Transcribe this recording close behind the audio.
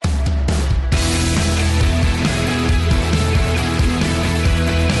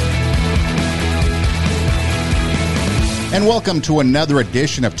And welcome to another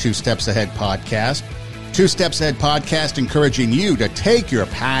edition of Two Steps Ahead Podcast. Two Steps Ahead Podcast encouraging you to take your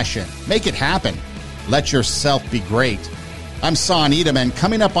passion, make it happen, let yourself be great. I'm Son Edom, and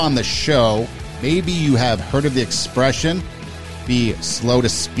coming up on the show, maybe you have heard of the expression, be slow to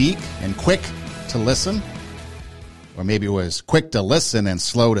speak and quick to listen. Or maybe it was quick to listen and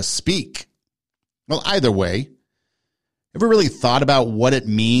slow to speak. Well, either way, ever really thought about what it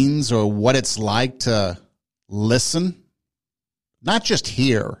means or what it's like to listen? Not just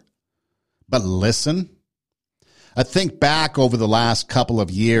hear, but listen. I think back over the last couple of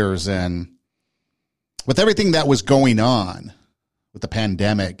years, and with everything that was going on with the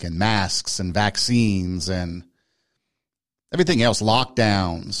pandemic and masks and vaccines and everything else,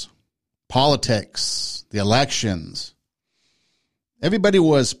 lockdowns, politics, the elections, everybody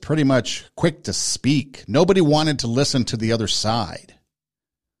was pretty much quick to speak. Nobody wanted to listen to the other side.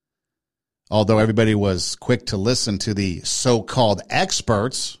 Although everybody was quick to listen to the so-called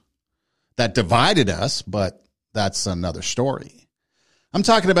experts that divided us, but that's another story. I'm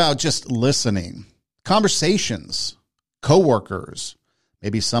talking about just listening, conversations, coworkers,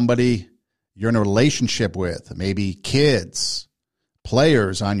 maybe somebody you're in a relationship with, maybe kids,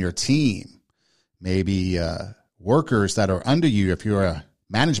 players on your team, maybe workers that are under you if you're a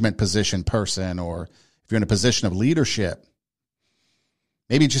management position person or if you're in a position of leadership.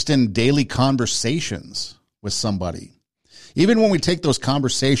 Maybe just in daily conversations with somebody. Even when we take those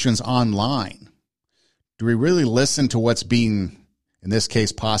conversations online, do we really listen to what's being, in this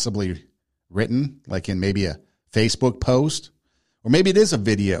case, possibly written, like in maybe a Facebook post? Or maybe it is a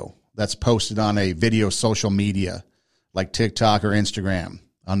video that's posted on a video social media like TikTok or Instagram,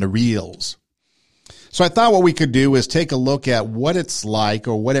 on the Reels. So I thought what we could do is take a look at what it's like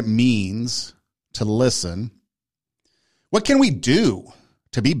or what it means to listen. What can we do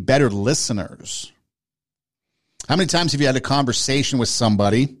to be better listeners? How many times have you had a conversation with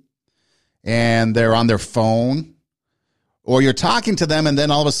somebody and they're on their phone, or you're talking to them and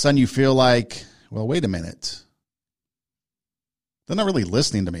then all of a sudden you feel like, well, wait a minute. They're not really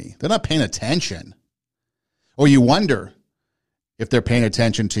listening to me. They're not paying attention. Or you wonder if they're paying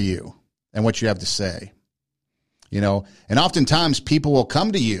attention to you and what you have to say. You know, and oftentimes people will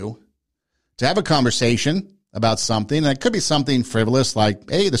come to you to have a conversation about something, and it could be something frivolous like,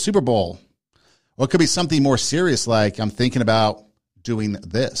 hey, the Super Bowl. Or it could be something more serious like, I'm thinking about doing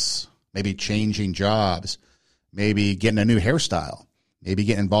this, maybe changing jobs, maybe getting a new hairstyle, maybe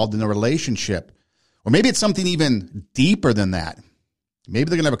getting involved in a relationship. Or maybe it's something even deeper than that. Maybe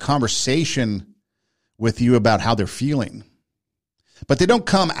they're going to have a conversation with you about how they're feeling. But they don't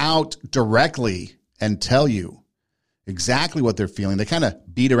come out directly and tell you exactly what they're feeling. They kind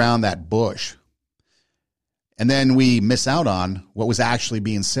of beat around that bush. And then we miss out on what was actually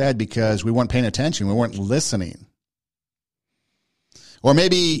being said because we weren't paying attention. We weren't listening. Or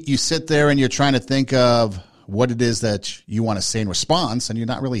maybe you sit there and you're trying to think of what it is that you want to say in response, and you're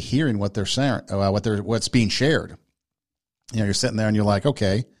not really hearing what they're saying, what's being shared. You know, you're sitting there and you're like,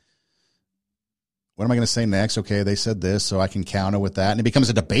 okay, what am I going to say next? Okay, they said this, so I can counter with that. And it becomes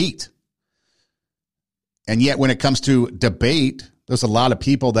a debate. And yet when it comes to debate, there's a lot of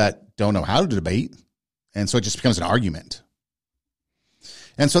people that don't know how to debate. And so it just becomes an argument.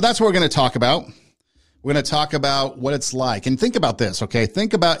 And so that's what we're going to talk about. We're going to talk about what it's like. And think about this, okay?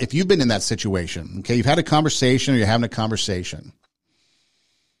 Think about if you've been in that situation, okay? You've had a conversation or you're having a conversation.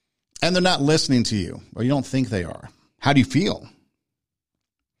 And they're not listening to you, or you don't think they are. How do you feel?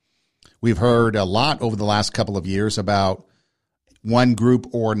 We've heard a lot over the last couple of years about one group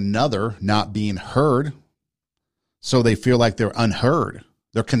or another not being heard, so they feel like they're unheard.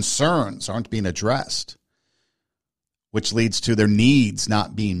 Their concerns aren't being addressed, which leads to their needs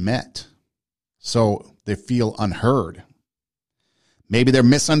not being met. So they feel unheard. Maybe they're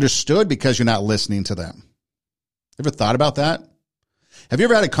misunderstood because you're not listening to them. Ever thought about that? Have you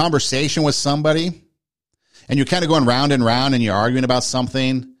ever had a conversation with somebody and you're kind of going round and round and you're arguing about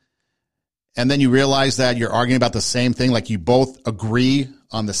something, and then you realize that you're arguing about the same thing, like you both agree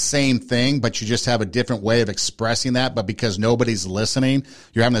on the same thing, but you just have a different way of expressing that, but because nobody's listening,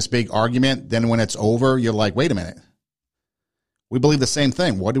 you're having this big argument. Then when it's over, you're like, wait a minute. We believe the same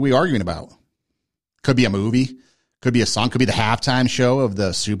thing. What are we arguing about? Could be a movie, could be a song, could be the halftime show of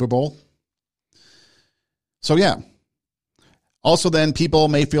the Super Bowl. So yeah. Also then people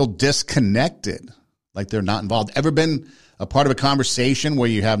may feel disconnected, like they're not involved. Ever been a part of a conversation where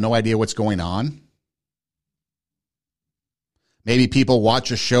you have no idea what's going on? Maybe people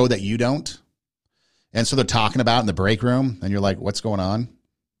watch a show that you don't, and so they're talking about it in the break room, and you're like, what's going on?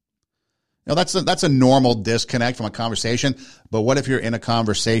 You know, that's a normal disconnect from a conversation. But what if you're in a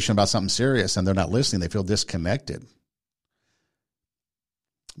conversation about something serious and they're not listening? They feel disconnected.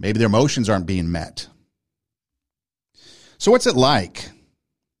 Maybe their emotions aren't being met. So what's it like?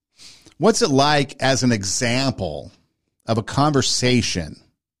 What's it like as an example of a conversation?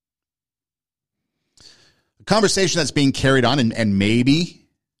 A conversation that's being carried on, and maybe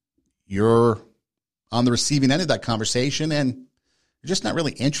you're on the receiving end of that conversation and you're just not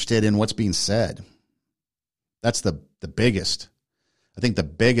really interested in what's being said. That's the biggest, I think the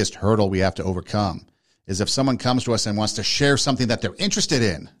biggest hurdle we have to overcome is if someone comes to us and wants to share something that they're interested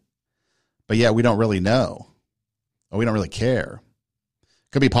in, but yet we don't really know or we don't really care.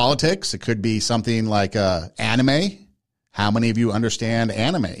 It could be politics. It could be something like anime. How many of you understand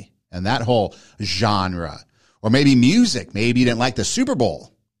anime and that whole genre? Or maybe music. Maybe you didn't like the Super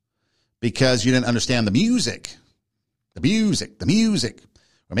Bowl because you didn't understand the music. The music.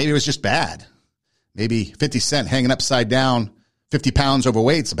 Or maybe it was just bad. Maybe 50 Cent hanging upside down, 50 pounds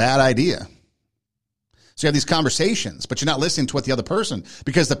overweight is a bad idea. So you have these conversations, but you're not listening to what the other person,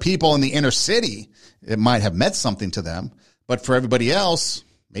 because the people in the inner city, it might have meant something to them, but for everybody else,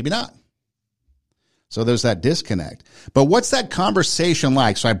 maybe not. So there's that disconnect. But what's that conversation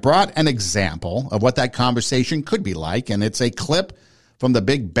like? So I brought an example of what that conversation could be like, and it's a clip from The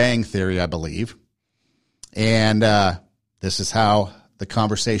Big Bang Theory, I believe. And this is how the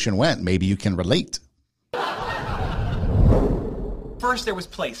conversation went. Maybe you can relate. First, there was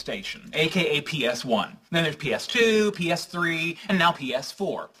PlayStation, aka PS1. Then there's PS2, PS3, and now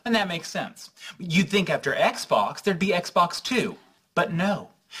PS4. And that makes sense. You'd think after Xbox, there'd be Xbox 2. But no.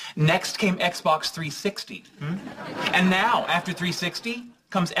 Next came Xbox 360. And now, after 360,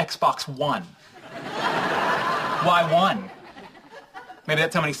 comes Xbox One. Why one? Maybe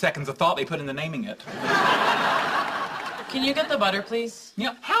that's how many seconds of thought they put into naming it. Can you get the butter, please?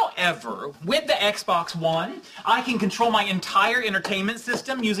 Yeah. However, with the Xbox One, I can control my entire entertainment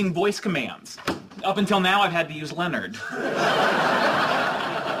system using voice commands. Up until now, I've had to use Leonard.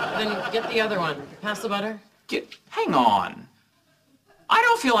 Then get the other one. Pass the butter. Hang on. I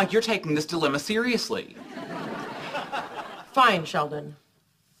don't feel like you're taking this dilemma seriously. Fine, Sheldon.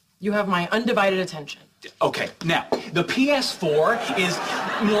 You have my undivided attention. Okay, now, the PS4 is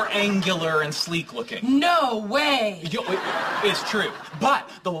more angular and sleek looking. No way! It's true. But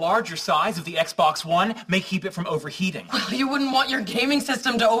the larger size of the Xbox One may keep it from overheating. Well, you wouldn't want your gaming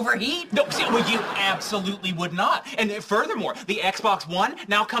system to overheat? No, see, well, you absolutely would not. And furthermore, the Xbox One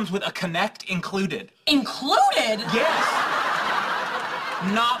now comes with a Kinect included. Included? Yes.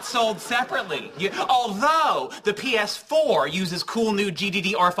 Not sold separately. Although the PS4 uses cool new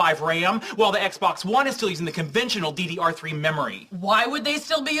GDDR5 RAM, while the Xbox One is still using the conventional DDR3 memory. Why would they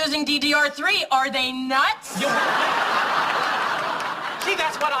still be using DDR3? Are they nuts? See,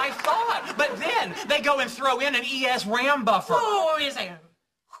 that's what I thought. But then they go and throw in an ES RAM buffer. Oh, wait a second.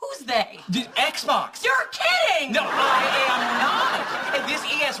 Who's they? Xbox. You're kidding! No, I am not. And this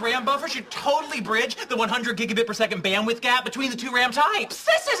ES RAM buffer should totally bridge the 100 gigabit per second bandwidth gap between the two RAM types.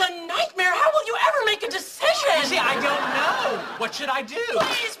 This is a nightmare. How will you ever make a decision? See, I don't know. What should I do?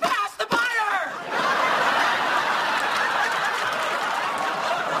 Please pass the butter!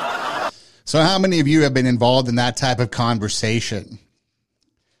 So how many of you have been involved in that type of conversation?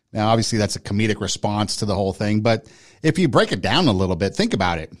 Now, obviously, that's a comedic response to the whole thing, but if you break it down a little bit, think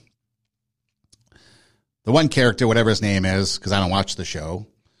about it. The one character, whatever his name is, because I don't watch the show,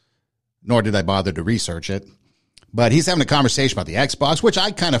 nor did I bother to research it, but he's having a conversation about the Xbox, which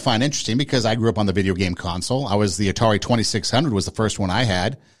I kind of find interesting because I grew up on the video game console. I was the Atari 2600 was the first one I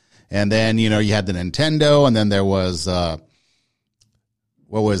had. And then, you had the Nintendo, and then there was,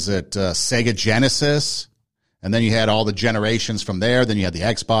 Sega Genesis. And then you had all the generations from there. Then you had the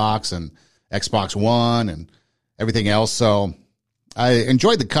Xbox and Xbox One and everything else. So I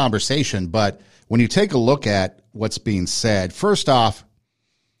enjoyed the conversation, but when you take a look at what's being said, first off,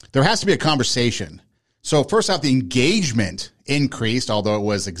 there has to be a conversation. So first off, the engagement increased, although it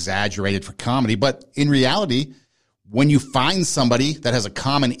was exaggerated for comedy. But in reality, when you find somebody that has a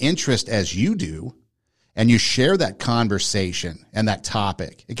common interest as you do, and you share that conversation and that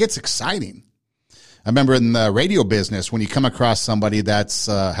topic, it gets exciting. I remember in the radio business, when you come across somebody that's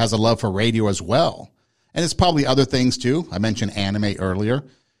has a love for radio as well, and it's probably other things too. I mentioned anime earlier.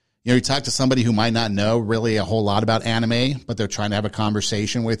 You talk to somebody who might not know really a whole lot about anime, but they're trying to have a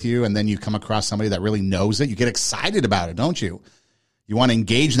conversation with you, and then you come across somebody that really knows it. You get excited about it, don't you? You want to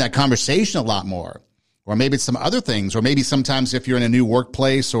engage in that conversation a lot more. Or maybe it's some other things, or maybe sometimes if you're in a new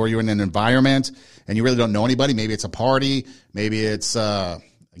workplace or you're in an environment and you really don't know anybody, maybe it's a party, maybe it's a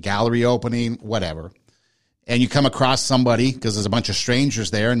gallery opening, whatever. And you come across somebody because there's a bunch of strangers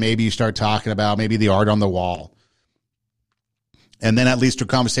there, and maybe you start talking about maybe the art on the wall. And then at least a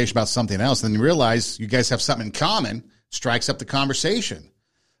conversation about something else. And then you realize you guys have something in common, strikes up the conversation.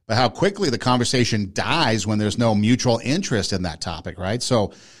 but how quickly the conversation dies when there's no mutual interest in that topic, right?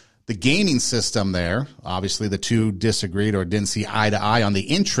 So the gaming system there, obviously the two disagreed or didn't see eye to eye on the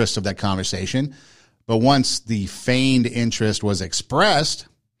interest of that conversation. But once the feigned interest was expressed,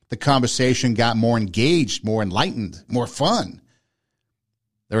 the conversation got more engaged, more enlightened, more fun.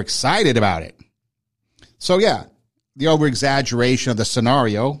 They're excited about it. So yeah, the over-exaggeration of the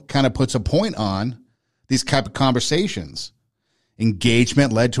scenario kind of puts a point on these type of conversations.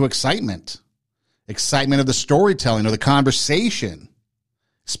 Engagement led to excitement. Excitement of the storytelling or the conversation,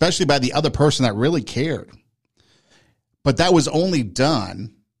 especially by the other person that really cared. But that was only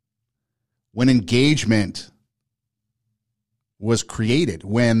done when engagement was created,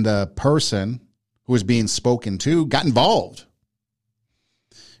 when the person who was being spoken to got involved.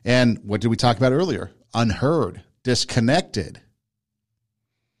 And what did we talk about earlier? Unheard, disconnected,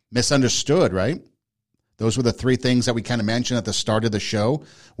 misunderstood, right? Those were the three things that we kind of mentioned at the start of the show.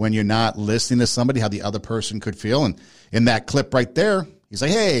 When you're not listening to somebody, how the other person could feel. And in that clip right there, he's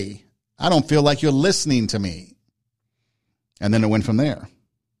like, hey, I don't feel like you're listening to me. And then it went from there.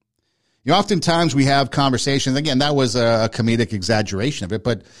 You know, oftentimes we have conversations. Again, that was a comedic exaggeration of it,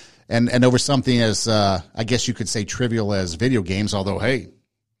 but and over something as I guess you could say trivial as video games. Although, hey,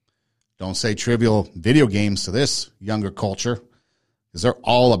 don't say trivial video games to this younger culture, because they're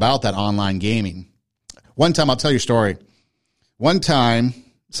all about that online gaming. One time, I'll tell you a story. One time,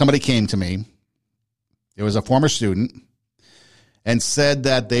 somebody came to me. It was a former student, and said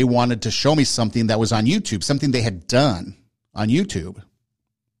that they wanted to show me something that was on YouTube, something they had done on YouTube.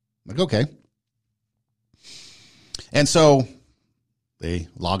 I'm like, okay. And so they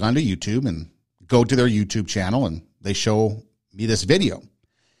log on to YouTube and go to their YouTube channel, and they show me this video.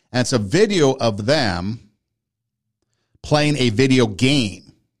 And it's a video of them playing a video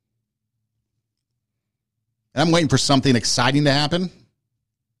game. And I'm waiting for something exciting to happen.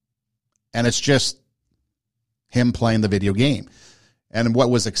 And it's just him playing the video game. And what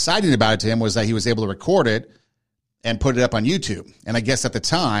was exciting about it to him was that he was able to record it and put it up on YouTube. And I guess at the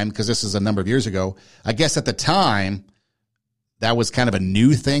time, because this is a number of years ago, I guess at the time, that was kind of a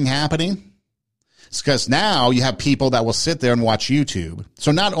new thing happening. It's because now you have people that will sit there and watch YouTube.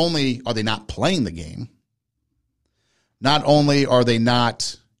 So not only are they not playing the game, not only are they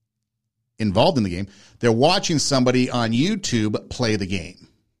not involved in the game, they're watching somebody on YouTube play the game.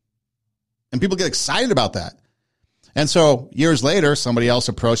 And people get excited about that. And so years later, somebody else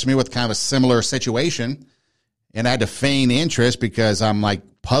approached me with kind of a similar situation, and I had to feign interest because I'm like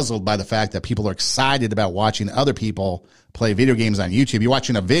puzzled by the fact that people are excited about watching other people play video games on YouTube. You're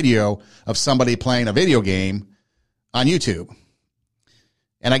watching a video of somebody playing a video game on YouTube.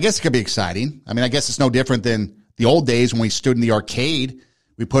 And I guess it could be exciting. I mean, I guess it's no different than the old days when we stood in the arcade.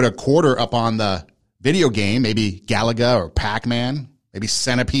 We put a quarter up on the video game, maybe Galaga or Pac-Man, maybe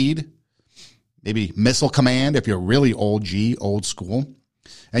Centipede, maybe Missile Command if you're really old school.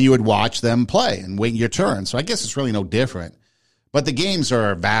 And you would watch them play and wait your turn. So I guess it's really no different. But the games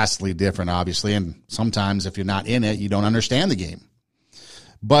are vastly different, obviously. And sometimes if you're not in it, you don't understand the game.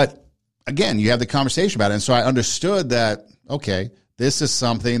 But again, you have the conversation about it. And so I understood that, okay, this is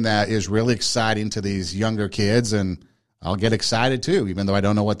something that is really exciting to these younger kids. And I'll get excited too, even though I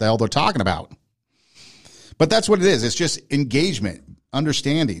don't know what the hell they're talking about. But that's what it is. It's just engagement,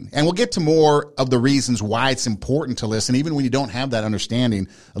 understanding. And we'll get to more of the reasons why it's important to listen, even when you don't have that understanding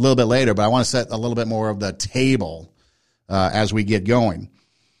a little bit later. But I want to set a little bit more of the table as we get going.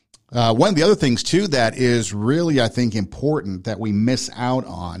 One of the other things, too, that is really, I think, important that we miss out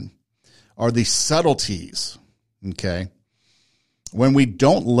on are the subtleties, okay? When we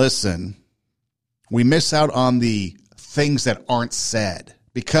don't listen, we miss out on the things that aren't said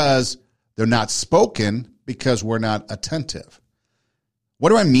because they're not spoken because we're not attentive. What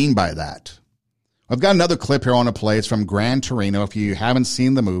do I mean by that? I've got another clip here I want to play. It's from Gran Torino. If you haven't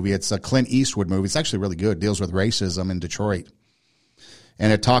seen the movie, it's a Clint Eastwood movie. It's actually really good. It deals with racism in Detroit.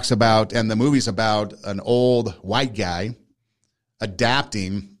 And it talks about, and the movie's about an old white guy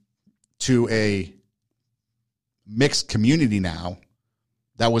adapting to a mixed community now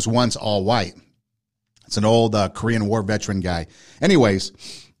that was once all white. It's an old Korean War veteran guy. Anyways,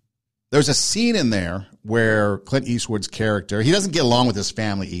 there's a scene in there where Clint Eastwood's character, he doesn't get along with his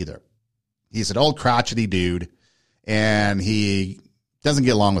family either. He's an old crotchety dude, and he doesn't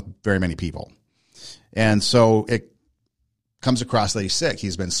get along with very many people. And so it comes across that he's sick.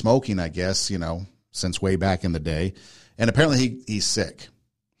 He's been smoking, I guess, since way back in the day. And apparently he's sick.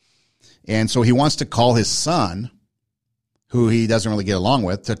 And so he wants to call his son, who he doesn't really get along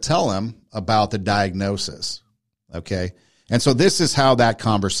with, to tell him about the diagnosis. Okay? And so this is how that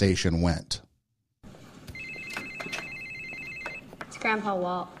conversation went. Grandpa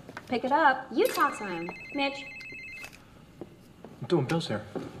Walt. Pick it up. You talk to him. Mitch, I'm doing Bill's hair.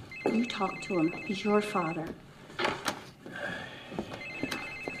 you talk to him. He's your father.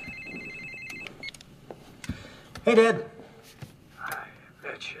 Hey, Dad. Hi,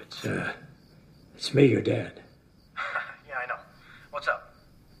 Mitch. It's me, your dad. Yeah, I know. What's up?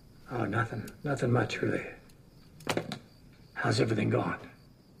 Oh, nothing. Nothing much, really. How's everything going?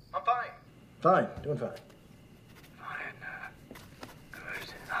 I'm fine. Fine. Doing fine. Fine. Good.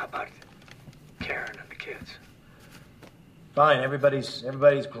 How about Karen and the kids? Fine. Everybody's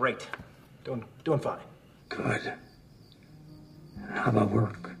great. Doing fine. Good. How about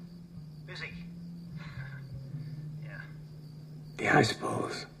work? Busy. Yeah. Yeah, I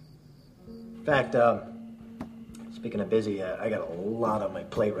suppose. In fact, speaking of busy, I got a lot on my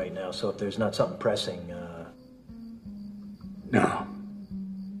plate right now, so if there's not something pressing, No.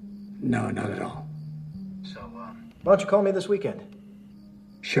 No, not at all. So, why don't you call me this weekend?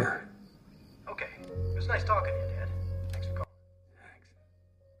 Sure. Okay. It was nice talking to you, Dad. Thanks for calling.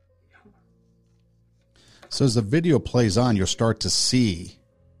 So as the video plays on, you'll start to see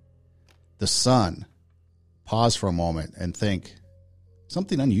the son pause for a moment and think,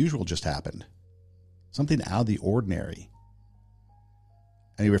 something unusual just happened. Something out of the ordinary.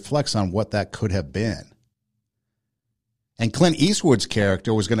 And he reflects on what that could have been. And Clint Eastwood's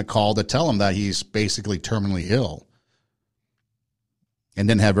character was going to call to tell him that he's basically terminally ill and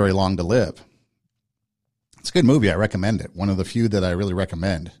didn't have very long to live. It's a good movie. I recommend it. One of the few that I really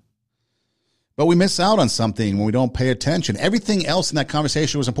recommend. But we miss out on something when we don't pay attention. Everything else in that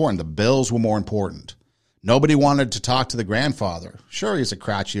conversation was important. The bills were more important. Nobody wanted to talk to the grandfather. Sure, he's a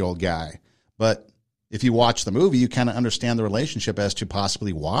crotchety old guy. But if you watch the movie, you kind of understand the relationship as to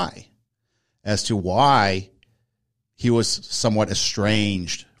possibly why. As to why he was somewhat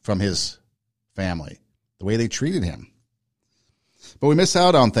estranged from his family, the way they treated him. But we miss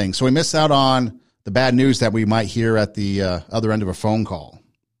out on things. So we miss out on the bad news that we might hear at the other end of a phone call.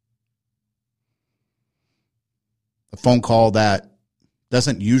 A phone call that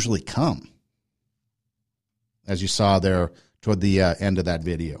doesn't usually come, as you saw there toward the end of that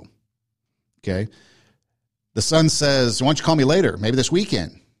video. Okay? The son says, why don't you call me later? Maybe this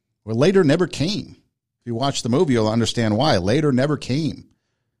weekend. Well, later never came. If you watch the movie, you'll understand why. Later never came.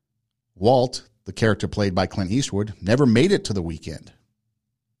 Walt, the character played by Clint Eastwood, never made it to the weekend.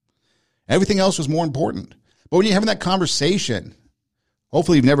 Everything else was more important. But when you're having that conversation,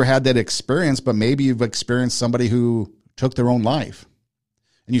 hopefully you've never had that experience, but maybe you've experienced somebody who took their own life.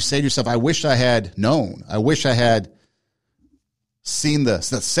 And you say to yourself, I wish I had known. I wish I had seen the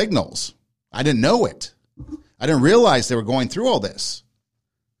signals. I didn't know it. I didn't realize they were going through all this.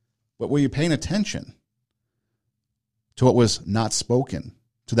 But were you paying attention to what was not spoken,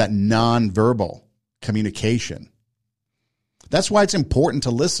 to that nonverbal communication? That's why it's important to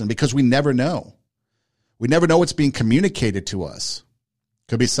listen, because we never know. We never know what's being communicated to us.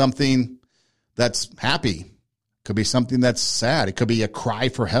 Could be something that's happy. Could be something that's sad. It could be a cry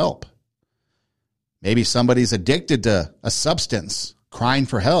for help. Maybe somebody's addicted to a substance, crying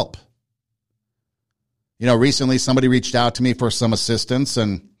for help. You know, recently somebody reached out to me for some assistance,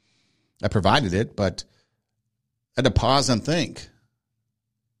 and I provided it, but I had to pause and think,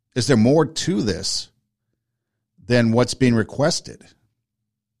 is there more to this than what's being requested?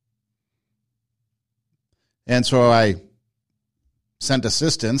 And so I sent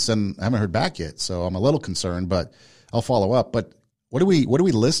assistance, and I haven't heard back yet, so I'm a little concerned, but I'll follow up. But what are we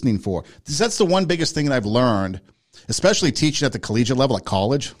listening for? Because that's the one biggest thing that I've learned, especially teaching at the collegiate level at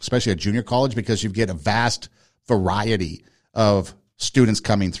college, especially at junior college, because you get a vast variety of students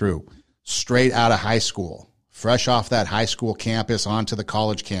coming through straight out of high school, fresh off that high school campus onto the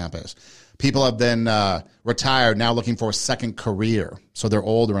college campus. People have been retired, now looking for a second career, so they're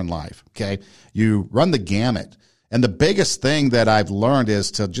older in life, okay? You run the gamut. And the biggest thing that I've learned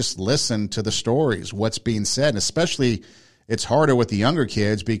is to just listen to the stories, what's being said. And especially, it's harder with the younger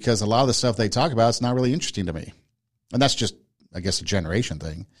kids because a lot of the stuff they talk about is not really interesting to me. And that's just, I guess, a generation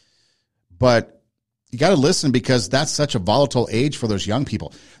thing. But you got to listen because that's such a volatile age for those young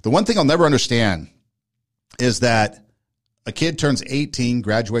people. The one thing I'll never understand is that a kid turns 18,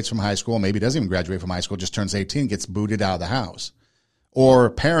 graduates from high school, maybe doesn't even graduate from high school, just turns 18, gets booted out of the house. Or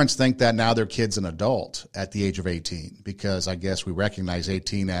parents think that now their kid's an adult at the age of 18 because I guess we recognize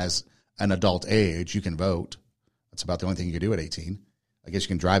 18 as an adult age. You can vote. That's about the only thing you can do at 18. I guess you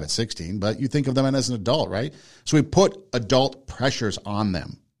can drive at 16, but you think of them as an adult, right? So we put adult pressures on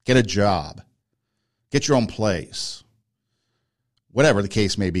them. Get a job. Get your own place. Whatever the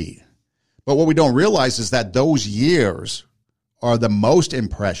case may be. But what we don't realize is that those years are the most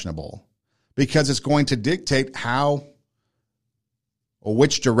impressionable because it's going to dictate how or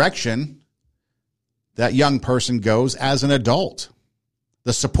which direction that young person goes as an adult,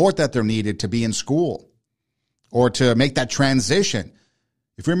 the support that they're needed to be in school or to make that transition.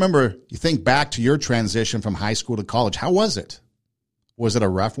 If you remember, you think back to your transition from high school to college, how was it? Was it a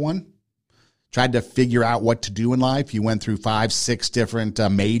rough one? Tried to figure out what to do in life? You went through 5, 6 different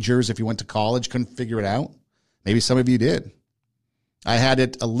majors. If you went to college, couldn't figure it out. Maybe some of you did. I had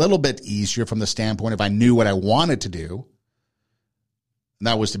it a little bit easier from the standpoint if I knew what I wanted to do, and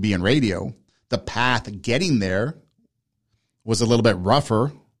that was to be in radio. The path getting there was a little bit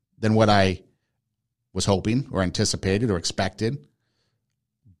rougher than what I was hoping or anticipated or expected,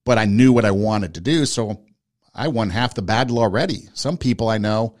 but I knew what I wanted to do, so I won half the battle already. Some people I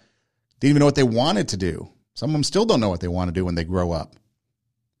know didn't even know what they wanted to do. Some of them still don't know what they want to do when they grow up.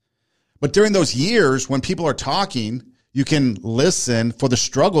 But during those years when people are talking, you can listen for the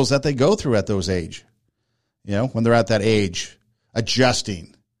struggles that they go through at those age. You know, when they're at that age,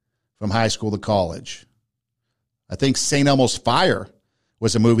 adjusting from high school to college. I think St. Elmo's Fire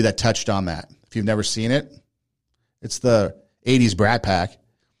was a movie that touched on that. If you've never seen it, it's the 80s Brat Pack,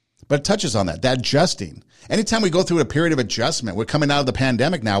 but it touches on that adjusting. Anytime we go through a period of adjustment, we're coming out of the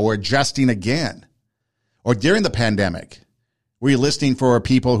pandemic now, we're adjusting again. Or during the pandemic, were you listening for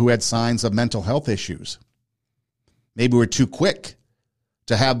people who had signs of mental health issues? Maybe we're too quick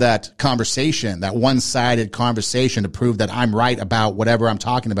to have that conversation, that one-sided conversation to prove that I'm right about whatever I'm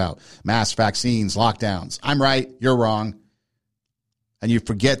talking about. Mass vaccines, lockdowns. I'm right, you're wrong. And you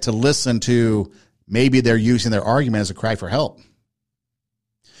forget to listen to maybe they're using their argument as a cry for help.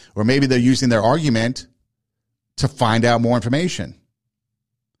 Or maybe they're using their argument to find out more information.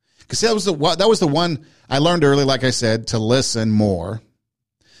 Because that was the one I learned early, like I said, to listen more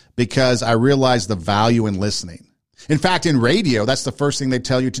because I realized the value in listening. In fact, in radio, that's the first thing they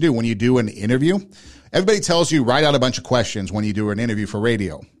tell you to do when you do an interview. Everybody tells you write out a bunch of questions when you do an interview for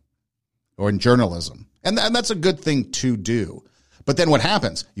radio or in journalism. And that's a good thing to do. But then what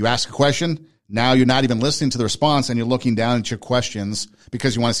happens? You ask a question. Now you're not even listening to the response and you're looking down at your questions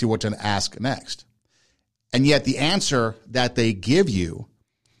because you want to see what to ask next. And yet the answer that they give you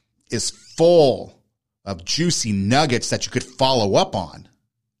is full of juicy nuggets that you could follow up on.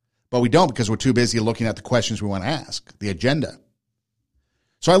 But we don't because we're too busy looking at the questions we want to ask, the agenda.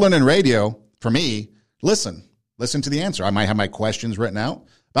 So I learned in radio, for me, listen to the answer. I might have my questions written out,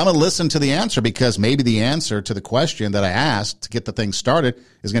 but I'm going to listen to the answer because maybe the answer to the question that I asked to get the thing started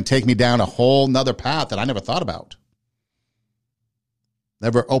is going to take me down a whole nother path that I never thought about,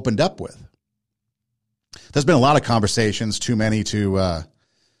 never opened up with. There's been a lot of conversations, too many to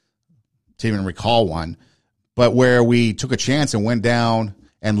even recall one, but where we took a chance and went down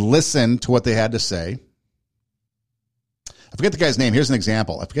and listened to what they had to say. I forget the guy's name. Here's an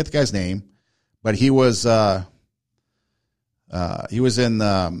example. I forget the guy's name, but he was in,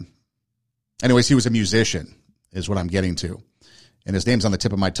 anyways, he was a musician is what I'm getting to. And his name's on the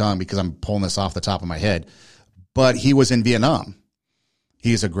tip of my tongue because I'm pulling this off the top of my head. But he was in Vietnam.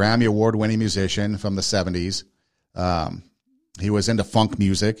 He's a Grammy Award-winning musician from the 70s. He was into funk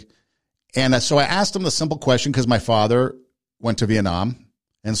music. And so I asked him the simple question because my father went to Vietnam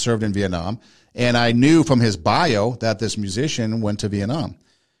and served in Vietnam. And I knew from his bio that this musician went to Vietnam.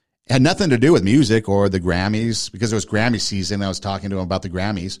 It had nothing to do with music or the Grammys because it was Grammy season. I was talking to him about the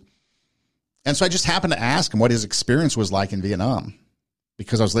Grammys. And so I just happened to ask him what his experience was like in Vietnam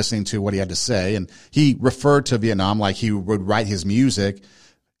because I was listening to what he had to say. And he referred to Vietnam like he would write his music,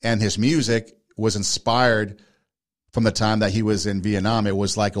 and his music was inspired from the time that he was in Vietnam. It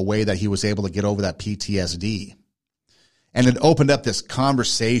was like a way that he was able to get over that PTSD. And it opened up this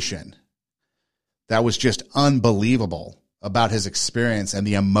conversation that was just unbelievable about his experience and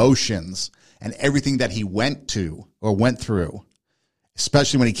the emotions and everything that he went through,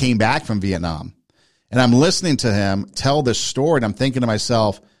 especially when he came back from Vietnam. And I'm listening to him tell this story, and I'm thinking to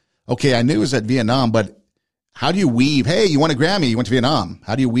myself, okay, I knew it was at Vietnam, but how do you weave, hey, you won a Grammy, you went to Vietnam.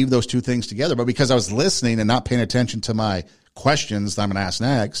 How do you weave those two things together? But because I was listening and not paying attention to my questions that I'm going to ask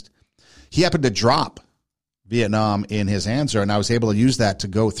next, he happened to drop Vietnam in his answer, and I was able to use that to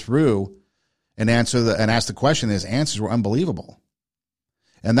go through and ask the question. His answers were unbelievable.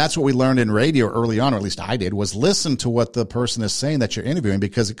 And that's what we learned in radio early on, or at least I did, was listen to what the person is saying that you're interviewing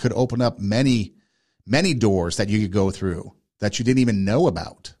because it could open up many, many doors that you could go through that you didn't even know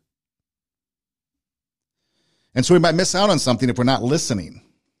about. And so we might miss out on something if we're not listening.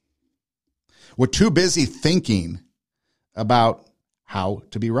 We're too busy thinking about how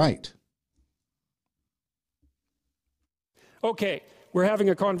to be right. Okay, we're having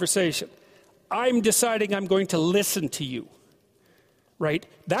a conversation. I'm deciding I'm going to listen to you. right?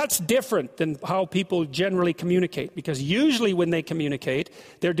 That's different than how people generally communicate, because usually when they communicate,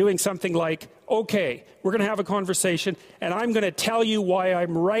 they're doing something like, okay, we're going to have a conversation, and I'm going to tell you why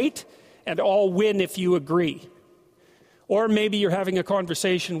I'm right, and I'll win if you agree. Or maybe you're having a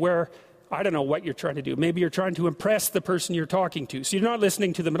conversation where, I don't know what you're trying to do. Maybe you're trying to impress the person you're talking to. So you're not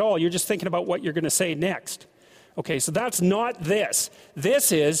listening to them at all. You're just thinking about what you're going to say next. Okay, so that's not this.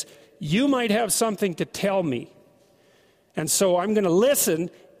 This is, you might have something to tell me. And so I'm going to listen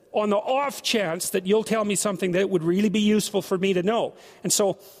on the off chance that you'll tell me something that would really be useful for me to know. And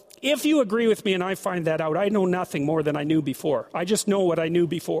so if you agree with me and I find that out, I know nothing more than I knew before. I just know what I knew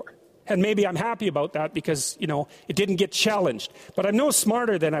before. And maybe I'm happy about that because, it didn't get challenged. But I'm no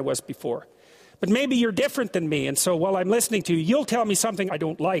smarter than I was before. But maybe you're different than me. And so while I'm listening to you, you'll tell me something I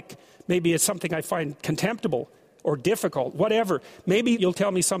don't like. Maybe it's something I find contemptible or difficult, whatever. Maybe you'll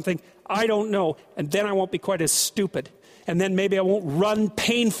tell me something I don't know, and then I won't be quite as stupid. And then maybe I won't run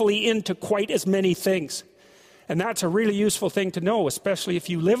painfully into quite as many things. And that's a really useful thing to know, especially if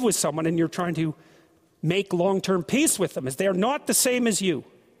you live with someone and you're trying to make long-term peace with them, as they're not the same as you.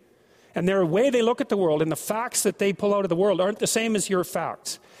 And their way they look at the world and the facts that they pull out of the world aren't the same as your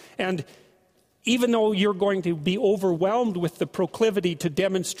facts. And even though you're going to be overwhelmed with the proclivity to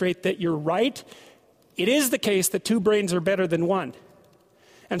demonstrate that you're right, it is the case that two brains are better than one.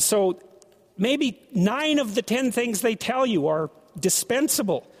 And so maybe 9 of the 10 things they tell you are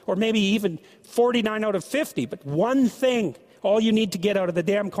dispensable, or maybe even 49 out of 50. But one thing, all you need to get out of the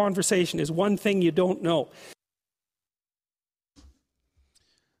damn conversation is one thing you don't know.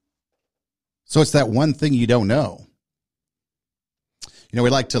 So it's that one thing you don't know. We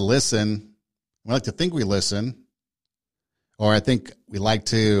like to listen. We like to think we listen. Or I think we like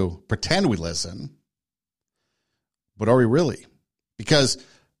to pretend we listen. But are we really? Because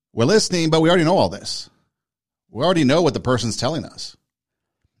we're listening, but we already know all this. We already know what the person's telling us.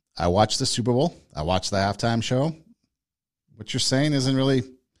 I watched the Super Bowl. I watched the halftime show. What you're saying isn't really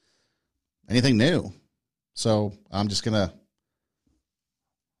anything new. So I'm just going to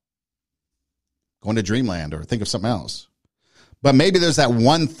go into dreamland or think of something else. But maybe there's that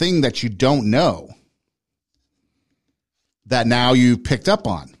one thing that you don't know that now you've picked up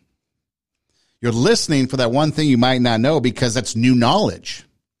on. You're listening for that one thing you might not know because that's new knowledge.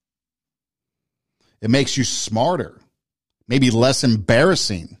 It makes you smarter, maybe less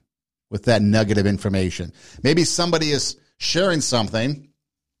embarrassing with that nugget of information. Maybe somebody is sharing something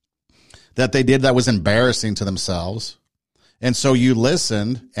that they did that was embarrassing to themselves. And so you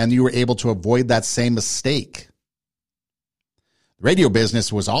listened and you were able to avoid that same mistake. The radio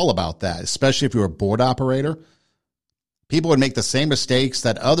business was all about that, especially if you were a board operator. People would make the same mistakes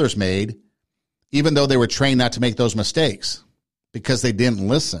that others made, even though they were trained not to make those mistakes because they didn't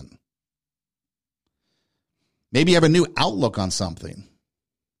listen. Maybe you have a new outlook on something.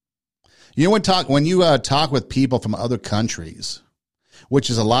 When you talk with people from other countries, which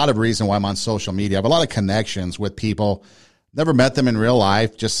is a lot of reason why I'm on social media, I have a lot of connections with people, never met them in real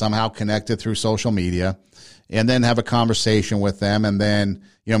life, just somehow connected through social media, and then have a conversation with them, and then,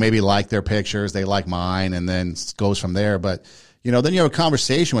 maybe like their pictures, they like mine, and then it goes from there. But, then you have a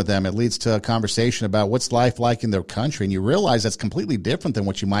conversation with them. It leads to a conversation about what's life like in their country, and you realize that's completely different than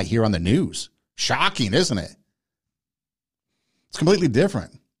what you might hear on the news. Shocking, isn't it? It's completely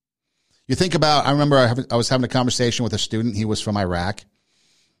different. You think about, I remember I was having a conversation with a student. He was from Iraq,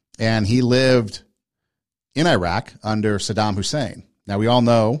 and he lived in Iraq under Saddam Hussein. Now, we all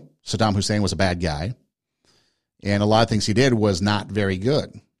know Saddam Hussein was a bad guy, and a lot of things he did was not very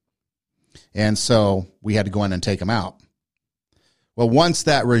good. And so we had to go in and take him out. Well, once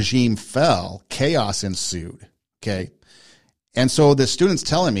that regime fell, chaos ensued, okay? And so the student's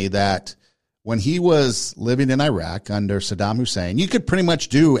telling me that when he was living in Iraq under Saddam Hussein, you could pretty much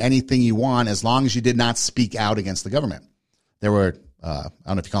do anything you want as long as you did not speak out against the government. There were, I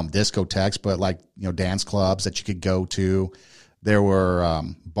don't know if you call them discotheques, but dance clubs that you could go to. There were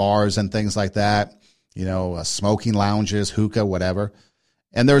bars and things like that, smoking lounges, hookah, whatever.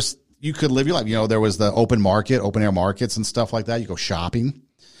 And you could live your life. There was the open air markets and stuff like that. You go shopping.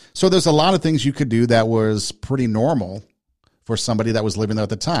 So there's a lot of things you could do that was pretty normal for somebody that was living there at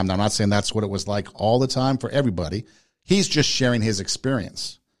the time. Now, I'm not saying that's what it was like all the time for everybody. He's just sharing his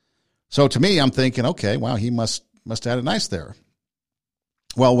experience. So to me, I'm thinking, okay, wow, he must have had it nice there.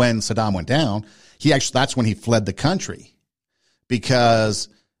 Well, when Saddam went down, that's when he fled the country because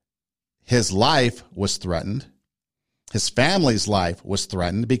his life was threatened. His family's life was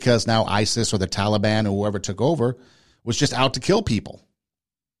threatened because now ISIS or the Taliban or whoever took over was just out to kill people.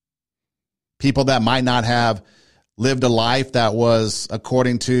 People that might not have lived a life that was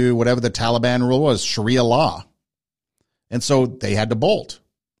according to whatever the Taliban rule was, Sharia law. And so they had to bolt.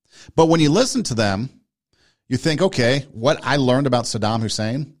 But when you listen to them, you think, okay, what I learned about Saddam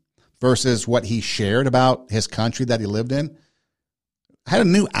Hussein versus what he shared about his country that he lived in, I had a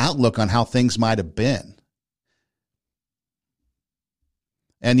new outlook on how things might have been.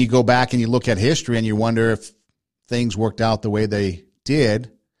 And you go back and you look at history and you wonder if things worked out the way they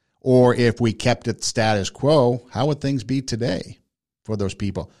did, or if we kept it status quo, how would things be today for those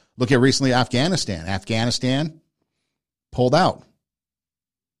people? Look at recently Afghanistan. Afghanistan pulled out.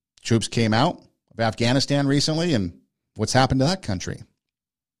 Troops came out of Afghanistan recently, and what's happened to that country?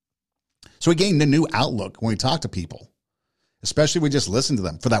 So we gained a new outlook when we talk to people, especially if we just listen to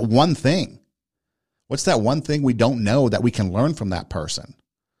them for that one thing. What's that one thing we don't know that we can learn from that person?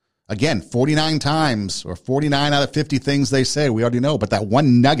 Again, 49 times or 49 out of 50 things they say we already know, but that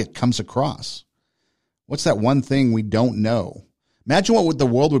one nugget comes across. What's that one thing we don't know? Imagine what the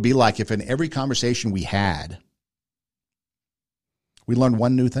world would be like if in every conversation we had, we learned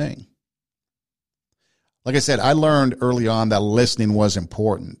one new thing. Like I said, I learned early on that listening was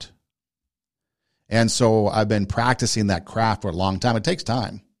important. And so I've been practicing that craft for a long time. It takes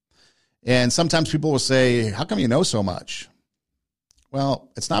time. And sometimes people will say, how come you know so much?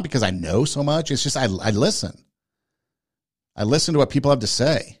 Well, it's not because I know so much. It's just I listen. I listen to what people have to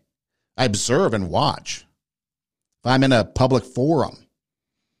say. I observe and watch. If I'm in a public forum,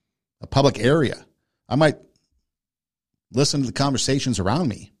 a public area, I might listen to the conversations around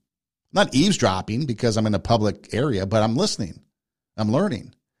me. I'm not eavesdropping because I'm in a public area, but I'm listening. I'm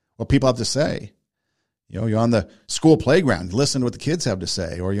learning what people have to say. You know, you're on the school playground, listen to what the kids have to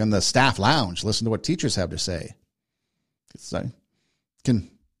say, or you're in the staff lounge, listen to what teachers have to say. It's like,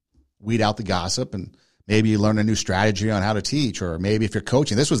 can weed out the gossip, and maybe you learn a new strategy on how to teach, or maybe if you're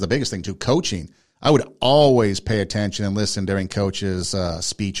coaching, this was the biggest thing too, coaching. I would always pay attention and listen during coaches'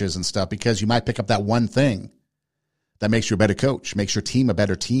 speeches and stuff, because you might pick up that one thing that makes you a better coach, makes your team, a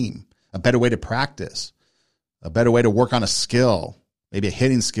better way to practice, a better way to work on a skill, maybe a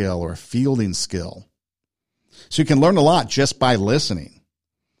hitting skill or a fielding skill. So you can learn a lot just by listening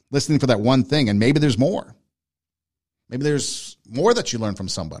for that one thing, and maybe there's more. Maybe there's more that you learn from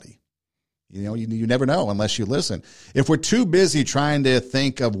somebody. You know, you never know unless you listen. If we're too busy trying to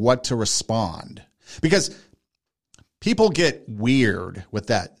think of what to respond, because people get weird with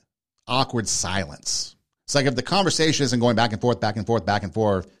that awkward silence. It's like if the conversation isn't going back and forth, back and forth, back and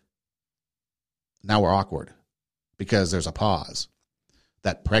forth, now we're awkward because there's a pause,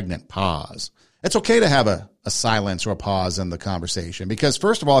 that pregnant pause. It's okay to have a silence or a pause in the conversation, because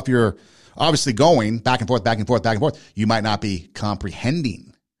first of all, if you're obviously going back and forth, back and forth, back and forth, you might not be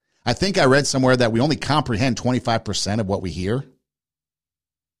comprehending. I think I read somewhere that we only comprehend 25% of what we hear.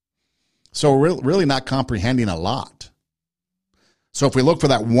 So we're really not comprehending a lot. So if we look for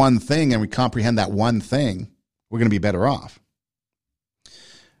that one thing and we comprehend that one thing, we're going to be better off.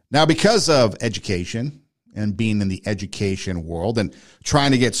 Now, because of education and being in the education world and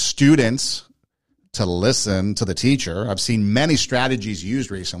trying to get students to listen to the teacher, I've seen many strategies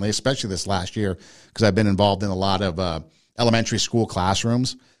used recently, especially this last year, because I've been involved in a lot of elementary school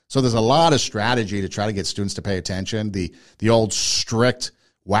classrooms. So there's a lot of strategy to try to get students to pay attention. The old strict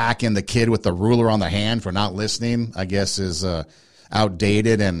whacking the kid with the ruler on the hand for not listening, I guess, is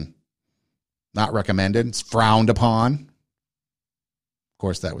outdated and not recommended. It's frowned upon. Of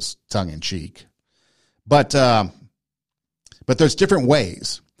course, that was tongue-in-cheek. But there's different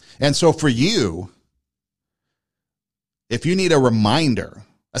ways. And so for you, if you need a reminder,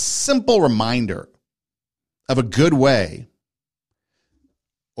 a simple reminder of a good way,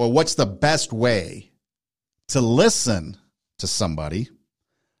 or what's the best way to listen to somebody,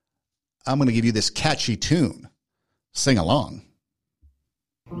 I'm going to give you this catchy tune. Sing along.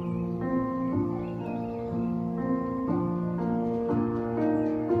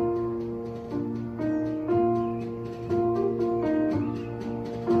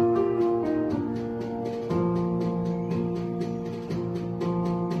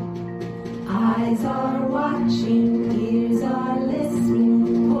 Eyes are watching, ears are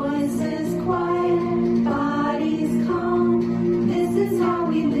listening, voices quiet, bodies calm. This is how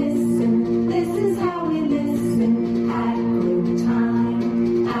we listen, this is how we listen at group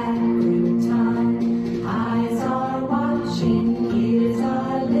time, at group time. Eyes are watching, ears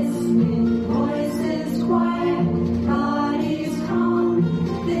are listening, voices quiet, bodies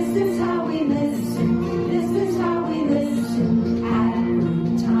calm. This is how we listen, this is how we listen at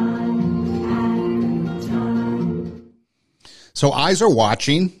group time. So eyes are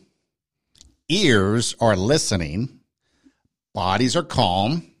watching, ears are listening, bodies are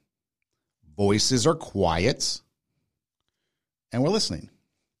calm, voices are quiet, and we're listening.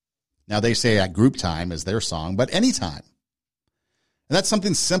 Now they say at group time is their song, but anytime And that's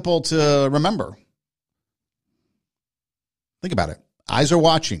something simple to remember. Think about it. Eyes are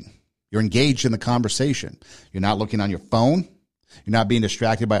watching. You're engaged in the conversation. You're not looking on your phone. You're not being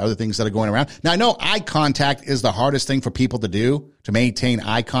distracted by other things that are going around. Now, I know eye contact is the hardest thing for people to do, to maintain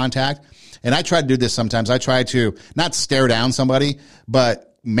eye contact. And I try to do this sometimes. I try to not stare down somebody,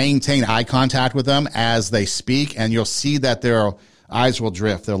 but maintain eye contact with them as they speak. And you'll see that their eyes will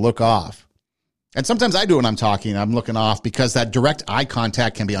drift. They'll look off. And sometimes I do when I'm talking. I'm looking off because that direct eye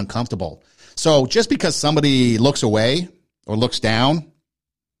contact can be uncomfortable. So just because somebody looks away or looks down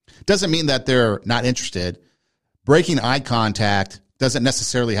doesn't mean that they're not interested. Breaking eye contact doesn't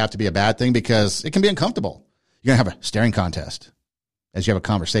necessarily have to be a bad thing because it can be uncomfortable. You're going to have a staring contest. As you have a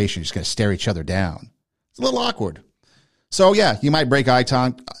conversation, you're just going to stare each other down. It's a little awkward. So, yeah, you might break eye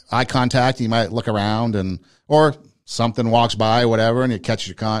contact. You might look around or something walks by, whatever, and you catch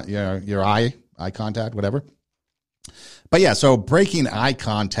your eye contact, whatever. But, yeah, so breaking eye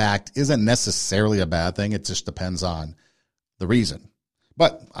contact isn't necessarily a bad thing. It just depends on the reason.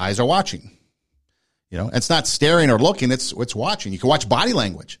 But eyes are watching. It's not staring or looking. It's watching. You can watch body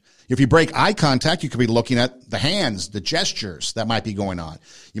language. If you break eye contact, you could be looking at the hands, the gestures that might be going on.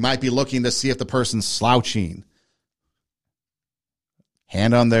 You might be looking to see if the person's slouching.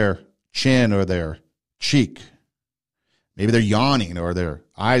 Hand on their chin or their cheek. Maybe they're yawning or their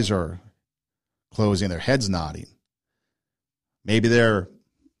eyes are closing, their head's nodding. Maybe they're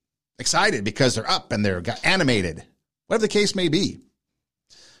excited because they're up and they're animated. Whatever the case may be.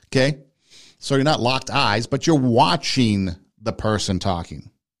 Okay? So you're not locked eyes, but you're watching the person talking.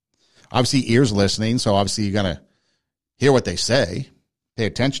 Obviously, ears listening, so obviously you're going to hear what they say. Pay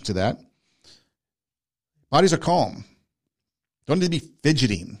attention to that. Bodies are calm. Don't need to be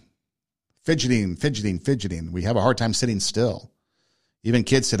fidgeting. Fidgeting. We have a hard time sitting still. Even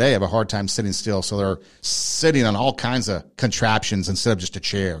kids today have a hard time sitting still, so they're sitting on all kinds of contraptions instead of just a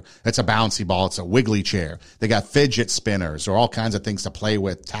chair. It's a bouncy ball. It's a wiggly chair. They got fidget spinners or all kinds of things to play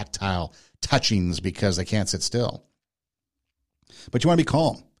with, tactile touchings because they can't sit still. But you want to be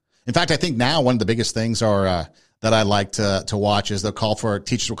calm. In fact, I think now one of the biggest things are that I like to watch is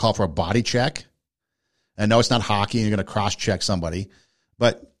teachers will call for a body check. And no, it's not hockey and you're going to cross-check somebody,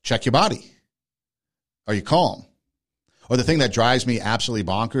 but check your body. Are you calm? Or the thing that drives me absolutely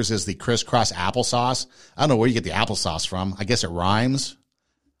bonkers is the crisscross applesauce. I don't know where you get the applesauce from. I guess it rhymes.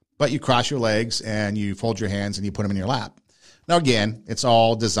 But you cross your legs and you fold your hands and you put them in your lap. Now, again, it's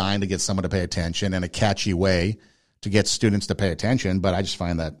all designed to get someone to pay attention in a catchy way to get students to pay attention, but I just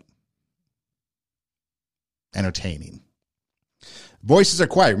find that entertaining. Voices are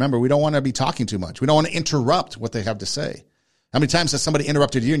quiet. Remember, we don't want to be talking too much. We don't want to interrupt what they have to say. How many times has somebody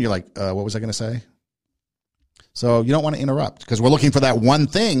interrupted you and you're like, what was I going to say? So you don't want to interrupt because we're looking for that one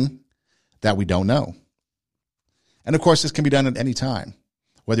thing that we don't know. And, of course, this can be done at any time,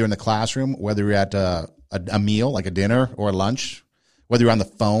 whether you're in the classroom, whether you're at a meal like a dinner or a lunch, whether you're on the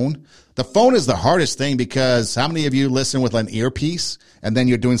phone. The phone is the hardest thing because how many of you listen with an earpiece and then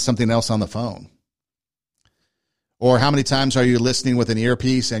you're doing something else on the phone? Or how many times are you listening with an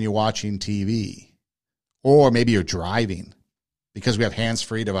earpiece and you're watching TV? Or maybe you're driving because we have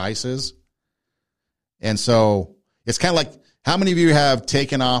hands-free devices. And so it's kind of like how many of you have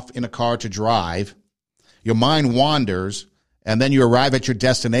taken off in a car to drive, your mind wanders, and then you arrive at your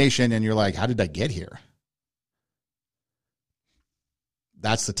destination and you're like, how did I get here?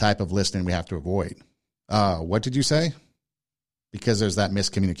 That's the type of listening we have to avoid. What did you say? Because there's that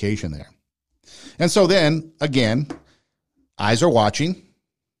miscommunication there. And so then, again, eyes are watching,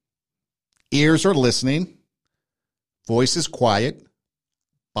 ears are listening, voice is quiet,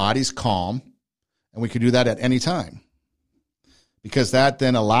 body's calm, and we can do that at any time. Because that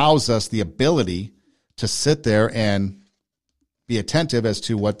then allows us the ability to sit there and be attentive as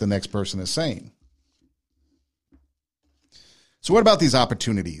to what the next person is saying. So what about these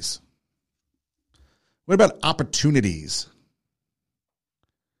opportunities? What about opportunities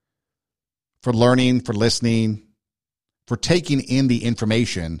for learning, for listening, for taking in the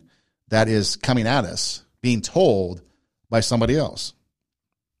information that is coming at us, being told by somebody else?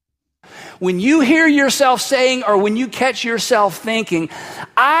 When you hear yourself saying, or when you catch yourself thinking,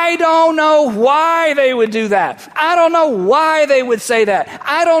 I don't know why they would do that. I don't know why they would say that.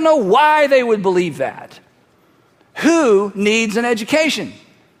 I don't know why they would believe that. Who needs an education?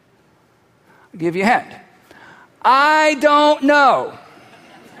 I'll give you a hint. I don't know.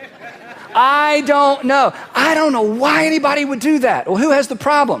 I don't know. I don't know why anybody would do that. Well, who has the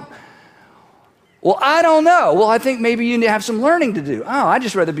problem? Well, I don't know. Well, I think maybe you need to have some learning to do. Oh, I'd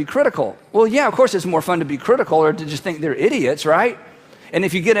just rather be critical. Well, yeah, of course it's more fun to be critical or to just think they're idiots, right? And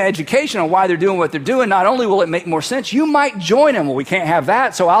if you get an education on why they're doing what they're doing, not only will it make more sense, you might join them. Well, we can't have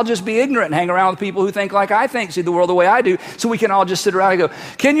that, so I'll just be ignorant and hang around with people who think like I think, see the world the way I do, so we can all just sit around and go,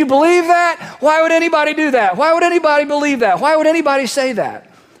 can you believe that? Why would anybody do that? Why would anybody believe that? Why would anybody say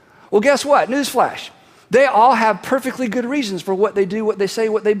that? Well, guess what? Newsflash. They all have perfectly good reasons for what they do, what they say,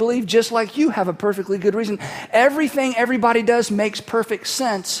 what they believe, just like you have a perfectly good reason. Everything everybody does makes perfect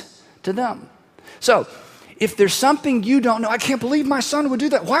sense to them. So, if there's something you don't know, I can't believe my son would do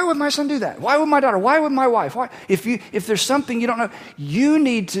that. Why would my son do that? Why would my daughter? Why would my wife? Why? If there's something you don't know, you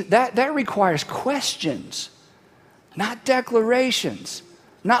need to, that requires questions, not declarations,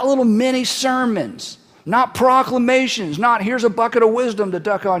 not little mini sermons. Not proclamations, not here's a bucket of wisdom to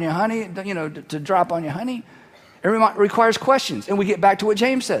duck on you, honey, to drop on you, honey. It requires questions. And we get back to what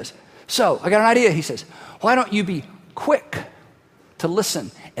James says. So, I got an idea, he says. Why don't you be quick to listen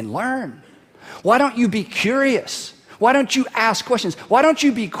and learn? Why don't you be curious? Why don't you ask questions? Why don't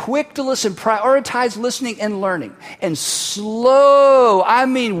you be quick to listen, prioritize listening and learning? And slow, I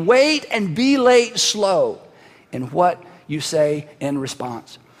mean wait and be late slow in what you say in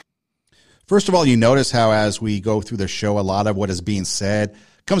response. First of all, you notice how as we go through the show, a lot of what is being said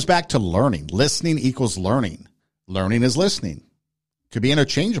comes back to learning. Listening equals learning. Learning is listening. Could be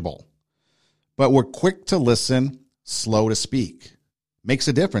interchangeable. But we're quick to listen, slow to speak. Makes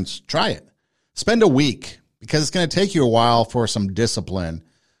a difference. Try it. Spend a week, because it's going to take you a while for some discipline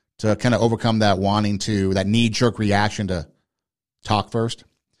to kind of overcome that that knee-jerk reaction to talk first.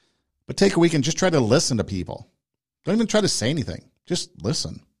 But take a week and just try to listen to people. Don't even try to say anything. Just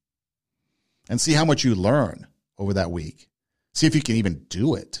listen. And see how much you learn over that week. See if you can even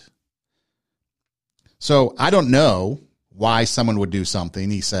do it. So I don't know why someone would do something,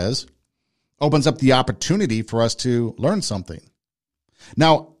 he says. Opens up the opportunity for us to learn something.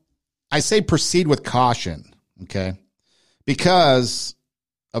 Now, I say proceed with caution, okay? Because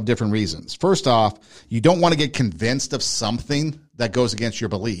of different reasons. First off, you don't want to get convinced of something that goes against your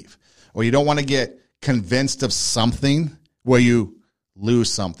belief. Or you don't want to get convinced of something where you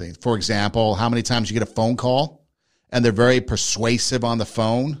lose something. For example, how many times you get a phone call and they're very persuasive on the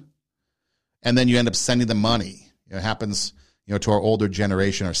phone and then you end up sending them money. It happens, to our older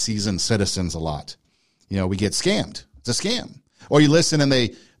generation, our seasoned citizens a lot. We get scammed. It's a scam. Or you listen and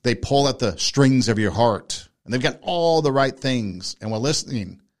they pull at the strings of your heart and they've got all the right things and we're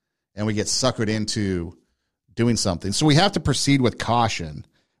listening and we get suckered into doing something. So we have to proceed with caution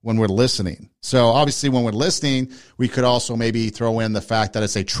when we're listening. So obviously when we're listening, we could also maybe throw in the fact that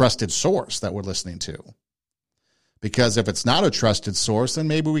it's a trusted source that we're listening to. Because if it's not a trusted source, then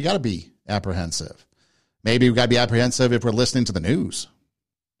maybe we got to be apprehensive. Maybe we got to be apprehensive if we're listening to the news,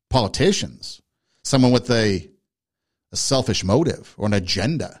 politicians, someone with a selfish motive or an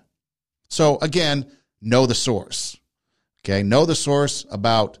agenda. So again, know the source. Okay, know the source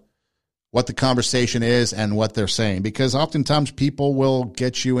about what the conversation is and what they're saying, because oftentimes people will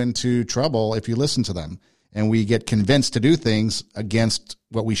get you into trouble if you listen to them, and we get convinced to do things against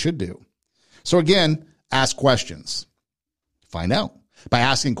what we should do. So again, ask questions. Find out. By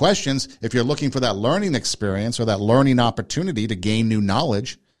asking questions, if you're looking for that learning experience or that learning opportunity to gain new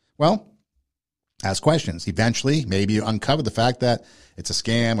knowledge, well, ask questions. Eventually, maybe you uncover the fact that it's a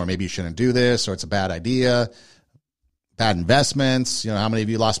scam, or maybe you shouldn't do this, or it's a bad idea. Bad investments. How many of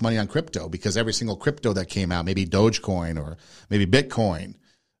you lost money on crypto because every single crypto that came out, maybe Dogecoin or maybe Bitcoin,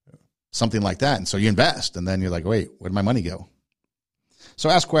 something like that. And so you invest and then you're like, wait, where'd my money go?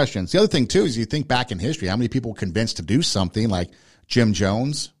 So ask questions. The other thing too is you think back in history, how many people were convinced to do something like Jim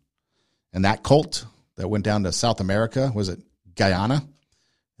Jones and that cult that went down to South America? Was it Guyana?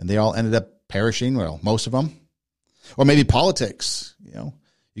 And they all ended up perishing. Well, most of them. Or maybe politics,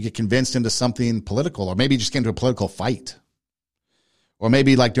 You get convinced into something political, or maybe you just get into a political fight. Or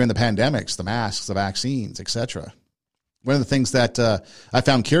maybe like during the pandemics, the masks, the vaccines, etc. One of the things that I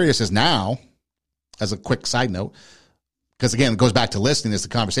found curious is now, as a quick side note, because again, it goes back to listening, is the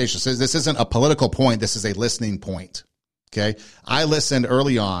conversation. So this isn't a political point, this is a listening point. Okay? I listened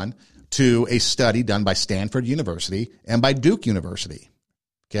early on to a study done by Stanford University and by Duke University.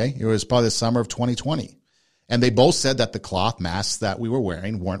 Okay? It was probably the summer of 2020. And they both said that the cloth masks that we were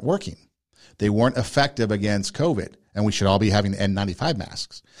wearing weren't working. They weren't effective against COVID, and we should all be having N95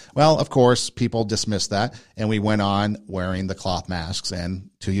 masks. Well, of course, people dismissed that, and we went on wearing the cloth masks, and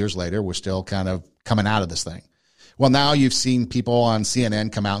 2 years later, we're still kind of coming out of this thing. Well, now you've seen people on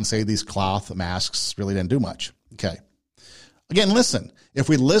CNN come out and say these cloth masks really didn't do much. Okay. Again, listen. If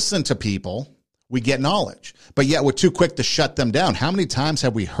we listen to people, we get knowledge, but yet we're too quick to shut them down. How many times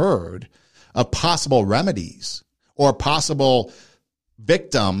have we heard of possible remedies or possible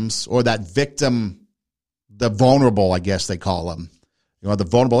victims, or that victim, the vulnerable, I guess they call them, the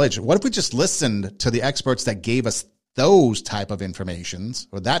vulnerable age. What if we just listened to the experts that gave us those type of informations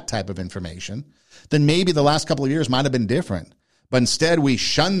or that type of information? Then maybe the last couple of years might have been different. But instead, we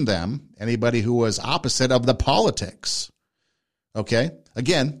shunned them, anybody who was opposite of the politics. Okay?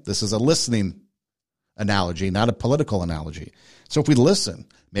 Again, this is a listening analogy, not a political analogy. So if we listen,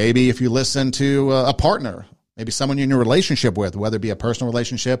 maybe if you listen to a partner, maybe someone you're in a relationship with, whether it be a personal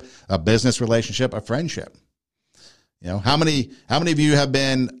relationship, a business relationship, a friendship. How many of you have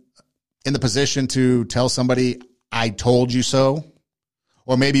been in the position to tell somebody, I told you so?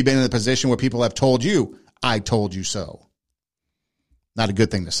 Or maybe been in the position where people have told you, I told you so. Not a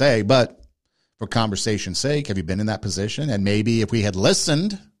good thing to say, but for conversation's sake, have you been in that position? And maybe if we had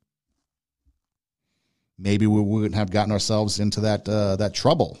listened, maybe we wouldn't have gotten ourselves into that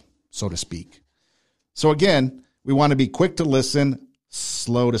trouble, so to speak. So again, we want to be quick to listen,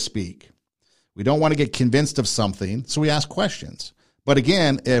 slow to speak. We don't want to get convinced of something, so we ask questions. But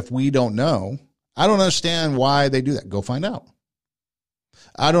again, if we don't know, I don't understand why they do that. Go find out.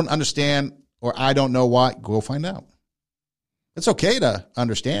 I don't understand or I don't know why. Go find out. It's okay to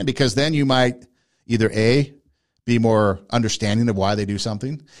understand because then you might either A, be more understanding of why they do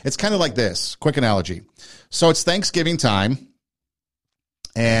something. It's kind of like this, quick analogy. So it's Thanksgiving time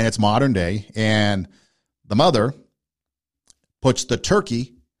and it's modern day and the mother puts the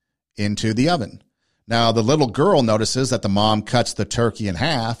turkey into the oven. Now the little girl notices that the mom cuts the turkey in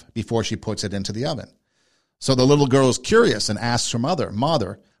half before she puts it into the oven. So the little girl is curious and asks her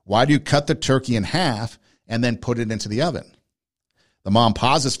mother, why do you cut the turkey in half and then put it into the oven? The mom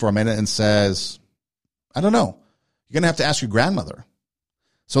pauses for a minute and says, I don't know. You're going to have to ask your grandmother.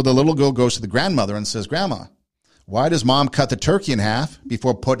 So the little girl goes to the grandmother and says, Grandma, why does mom cut the turkey in half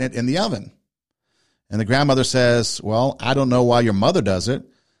before putting it in the oven? And the grandmother says, well, I don't know why your mother does it,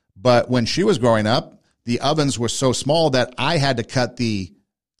 but when she was growing up, the ovens were so small that I had to cut the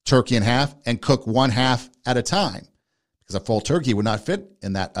turkey in half and cook one half at a time because a full turkey would not fit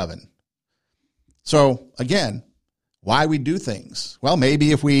in that oven. So again, why we do things? Well,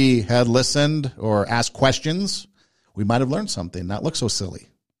 maybe if we had listened or asked questions, we might have learned something, not look so silly.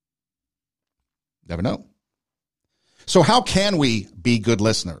 Never know. So how can we be good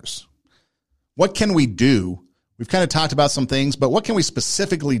listeners? What can we do? We've kind of talked about some things, but what can we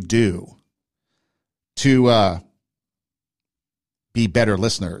specifically do to be better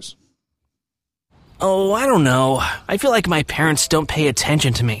listeners? Oh, I don't know. I feel like my parents don't pay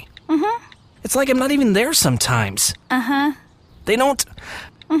attention to me. Mm-hmm. It's like I'm not even there sometimes. Uh-huh. They don't...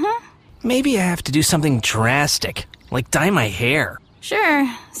 Mm-hmm. Maybe I have to do something drastic, like dye my hair. Sure.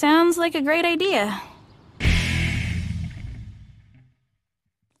 Sounds like a great idea.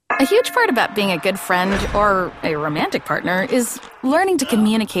 A huge part about being a good friend or a romantic partner is learning to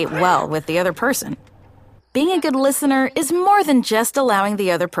communicate well with the other person. Being a good listener is more than just allowing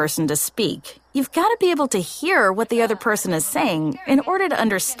the other person to speak. You've got to be able to hear what the other person is saying in order to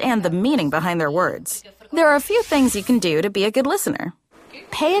understand the meaning behind their words. There are a few things you can do to be a good listener.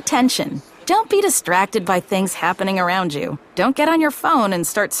 Pay attention. Don't be distracted by things happening around you. Don't get on your phone and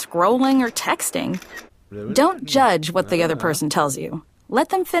start scrolling or texting. Don't judge what the other person tells you. Let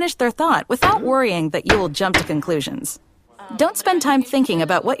them finish their thought without worrying that you will jump to conclusions. Don't spend time thinking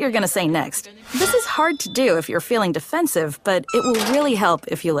about what you're going to say next. This is hard to do if you're feeling defensive, but it will really help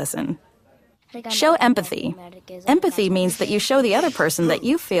if you listen. Show empathy. Empathy means that you show the other person that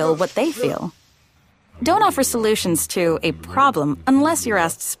you feel what they feel. Don't offer solutions to a problem unless you're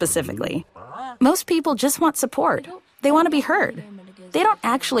asked specifically. Most people just want support. They want to be heard. They don't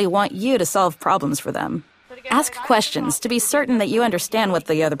actually want you to solve problems for them. Ask questions to be certain that you understand what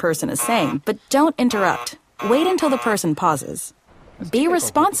the other person is saying, but don't interrupt. Wait until the person pauses. Be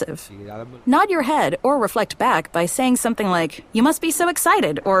responsive. Nod your head or reflect back by saying something like, "You must be so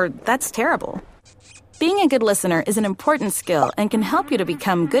excited," or "That's terrible." Being a good listener is an important skill and can help you to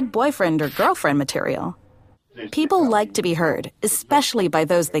become good boyfriend or girlfriend material. People like to be heard, especially by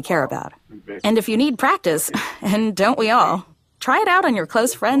those they care about. And if you need practice, and don't we all, try it out on your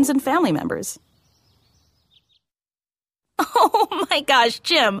close friends and family members. Oh my gosh,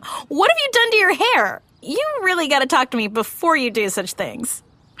 Jim, what have you done to your hair? You really got to talk to me before you do such things.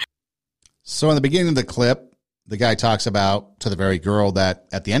 So in the beginning of the clip, the guy talks about to the very girl that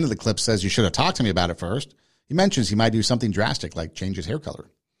at the end of the clip says, you should have talked to me about it first. He mentions he might do something drastic like change his hair color.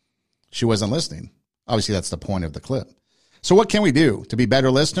 She wasn't listening. Obviously, that's the point of the clip. So what can we do to be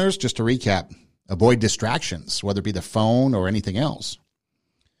better listeners? Just to recap, avoid distractions, whether it be the phone or anything else.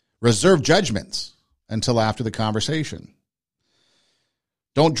 Reserve judgments until after the conversation.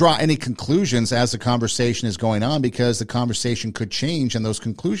 Don't draw any conclusions as the conversation is going on because the conversation could change and those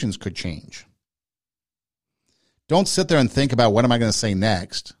conclusions could change. Don't sit there and think about what am I going to say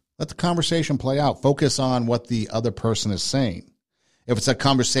next. Let the conversation play out. Focus on what the other person is saying. If it's a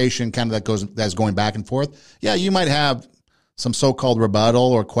conversation kind of that's going back and forth, yeah, you might have some so-called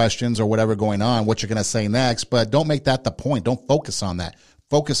rebuttal or questions or whatever going on, what you're going to say next, but don't make that the point. Don't focus on that.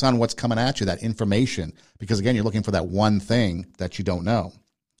 Focus on what's coming at you, that information, because again, you're looking for that one thing that you don't know.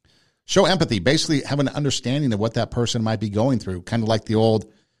 Show empathy. Basically, have an understanding of what that person might be going through, kind of like the old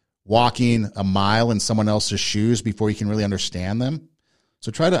walking a mile in someone else's shoes before you can really understand them.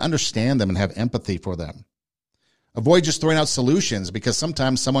 So try to understand them and have empathy for them. Avoid just throwing out solutions because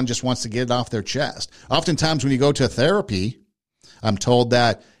sometimes someone just wants to get it off their chest. Oftentimes when you go to therapy, I'm told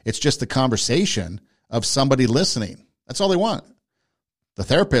that it's just the conversation of somebody listening. That's all they want. The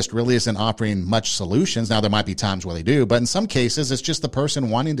therapist really isn't offering much solutions. Now, there might be times where they do, but in some cases, it's just the person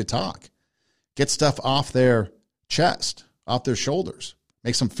wanting to talk. Get stuff off their chest, off their shoulders.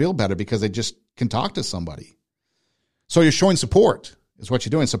 Makes them feel better because they just can talk to somebody. So you're showing support is what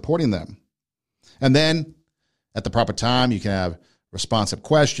you're doing, supporting them. And then at the proper time, you can have responsive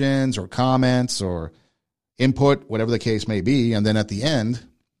questions or comments or input, whatever the case may be. And then at the end,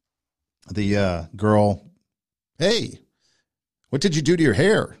 the girl, hey, what did you do to your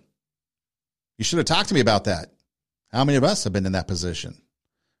hair? You should have talked to me about that. How many of us have been in that position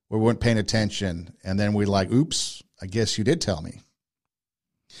where we weren't paying attention and then we're like, oops, I guess you did tell me.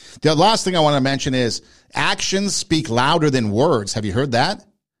 The last thing I want to mention is actions speak louder than words. Have you heard that?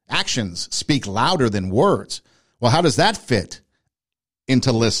 Actions speak louder than words. Well, how does that fit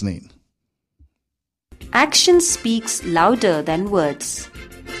into listening? Action speaks louder than words.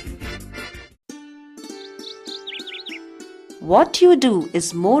 What you do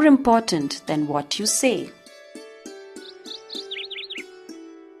is more important than what you say.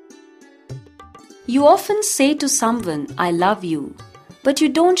 You often say to someone, I love you, but you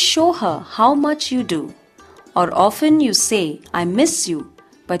don't show her how much you do. Or often you say, I miss you,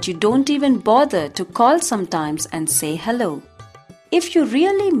 but you don't even bother to call sometimes and say hello. If you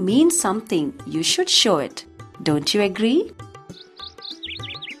really mean something, you should show it. Don't you agree?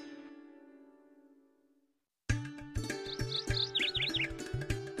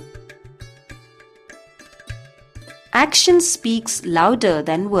 Action speaks louder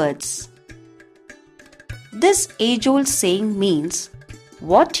than words. This age-old saying means,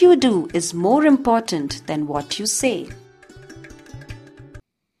 what you do is more important than what you say.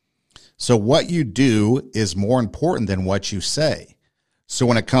 So what you do is more important than what you say. So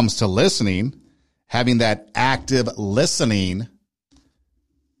when it comes to listening, having that active listening,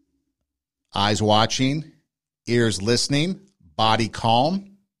 eyes watching, ears listening, body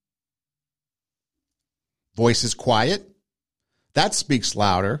calm, voice is quiet, that speaks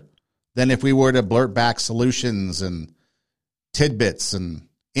louder than if we were to blurt back solutions and tidbits and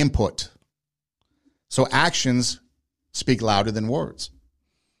input. So actions speak louder than words.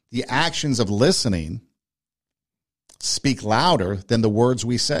 The actions of listening speak louder than the words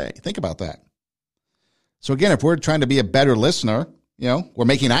we say. Think about that. So again, if we're trying to be a better listener, we're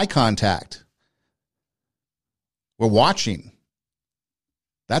making eye contact. We're watching.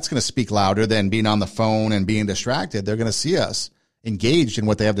 That's going to speak louder than being on the phone and being distracted. They're going to see us engaged in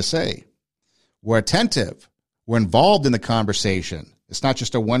what they have to say. We're attentive. We're involved in the conversation. It's not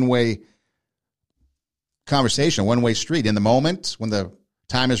just a one-way conversation, one-way street. In the moment, when the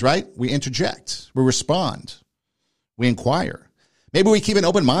time is right, we interject. We respond. We inquire. Maybe we keep an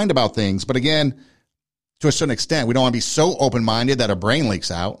open mind about things, but again, to a certain extent, we don't want to be so open-minded that our brain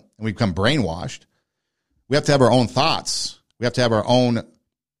leaks out and we become brainwashed. We have to have our own thoughts. We have to have our own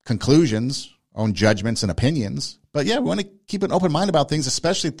conclusions, our own judgments and opinions. But yeah, we want to keep an open mind about things,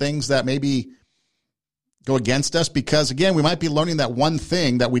 especially things that maybe go against us, because again, we might be learning that one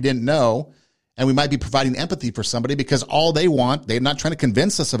thing that we didn't know, and we might be providing empathy for somebody because all they want, they're not trying to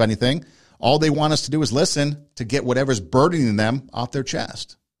convince us of anything. All they want us to do is listen to get whatever's burdening them off their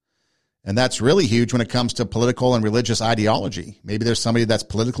chest. And that's really huge when it comes to political and religious ideology. Maybe there's somebody that's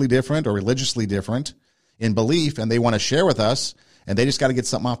politically different or religiously different in belief, and they want to share with us, and they just got to get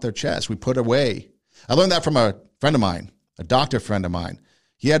something off their chest. We put away. I learned that from a friend of mine, a doctor friend of mine.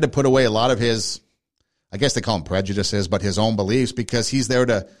 He had to put away a lot of his, I guess they call them prejudices, but his own beliefs, because he's there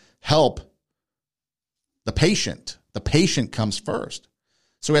to help the patient. The patient comes first.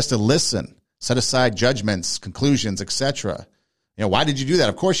 So he has to listen, set aside judgments, conclusions, etc. Why did you do that?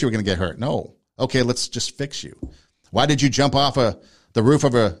 Of course you were going to get hurt. No. Okay, let's just fix you. Why did you jump off the roof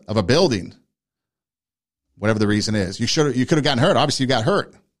of a building? Whatever the reason is. You could have gotten hurt. Obviously you got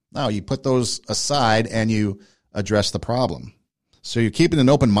hurt. No, you put those aside and you address the problem. So you're keeping an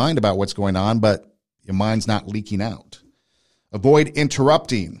open mind about what's going on, but your mind's not leaking out. Avoid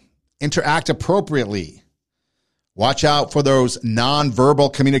interrupting. Interact appropriately. Watch out for those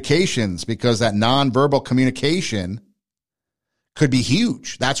nonverbal communications, because that nonverbal communication could be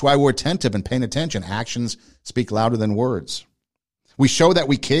huge. That's why we're attentive and paying attention. Actions speak louder than words. We show that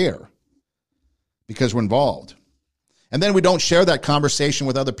we care because we're involved. And then we don't share that conversation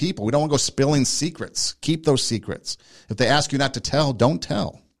with other people. We don't want to go spilling secrets. Keep those secrets. If they ask you not to tell, don't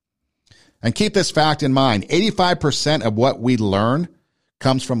tell. And keep this fact in mind. 85% of what we learn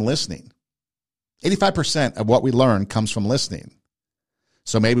comes from listening. 85% of what we learn comes from listening.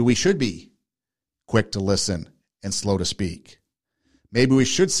 So maybe we should be quick to listen and slow to speak. Maybe we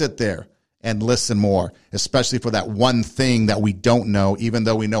should sit there and listen more, especially for that one thing that we don't know, even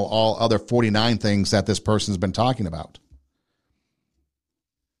though we know all other 49 things that this person's been talking about.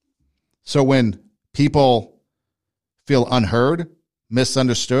 So when people feel unheard,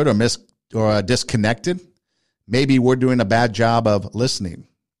 misunderstood, or disconnected, maybe we're doing a bad job of listening.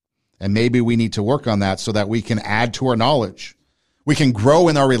 And maybe we need to work on that so that we can add to our knowledge. We can grow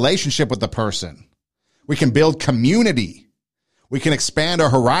in our relationship with the person. We can build community. We can expand our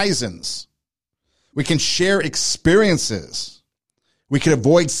horizons. We can share experiences. We can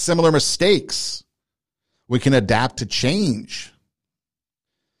avoid similar mistakes. We can adapt to change.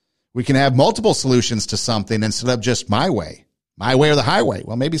 We can have multiple solutions to something instead of just my way or the highway.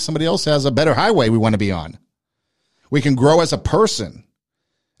 Well, maybe somebody else has a better highway we want to be on. We can grow as a person,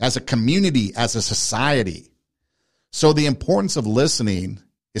 as a community, as a society. So the importance of listening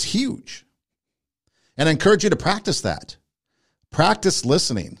is huge. And I encourage you to practice that. Practice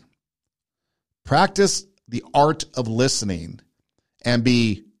listening. Practice the art of listening and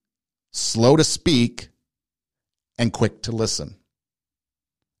be slow to speak and quick to listen.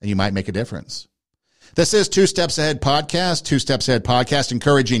 And you might make a difference. This is Two Steps Ahead Podcast. Two Steps Ahead Podcast,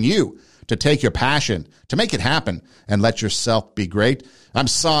 encouraging you to take your passion, to make it happen, and let yourself be great. I'm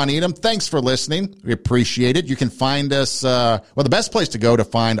Son Edom. Thanks for listening. We appreciate it. You can find us, the best place to go to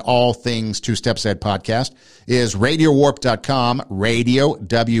find all things Two Steps Ahead Podcast is RadioWarp.com, radio,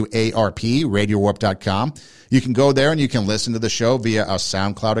 W-A-R-P, RadioWarp.com. You can go there and you can listen to the show via our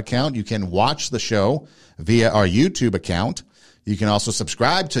SoundCloud account. You can watch the show via our YouTube account. You can also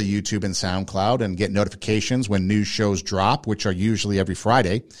subscribe to YouTube and SoundCloud and get notifications when new shows drop, which are usually every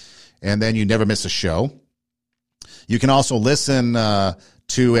Friday. And then you never miss a show. You can also listen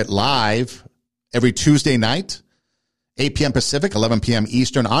to it live every Tuesday night, 8 p.m. Pacific, 11 p.m.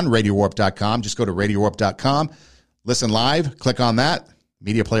 Eastern on RadioWarp.com. Just go to RadioWarp.com, listen live, click on that.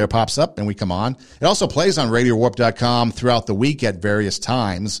 Media player pops up and we come on. It also plays on RadioWarp.com throughout the week at various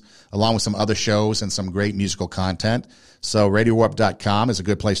times, along with some other shows and some great musical content. So RadioWarp.com is a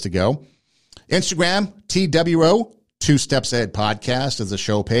good place to go. Instagram, TWO, Two Steps Ahead Podcast is the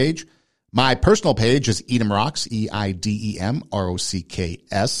show page. My personal page is Edom Rocks, EIDEM,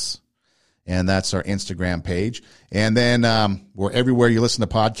 and that's our Instagram page. And then we're everywhere you listen to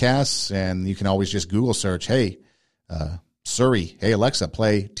podcasts, and you can always just Google search, hey, Siri, hey, Alexa,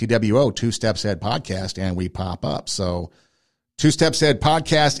 play TWO, Two Steps Ahead Podcast, and we pop up. So Two Steps Ahead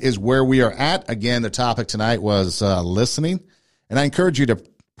Podcast is where we are at. Again, the topic tonight was listening, and I encourage you to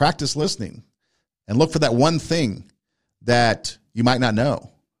practice listening and look for that one thing that you might not know.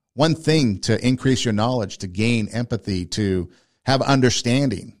 One thing to increase your knowledge, to gain empathy, to have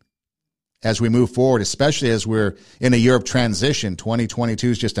understanding as we move forward, especially as we're in a year of transition. 2022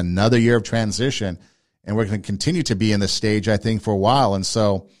 is just another year of transition, and we're going to continue to be in this stage, I think, for a while. And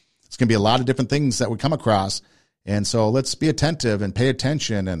so it's going to be a lot of different things that we come across. And so let's be attentive and pay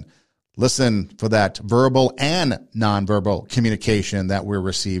attention and listen for that verbal and nonverbal communication that we're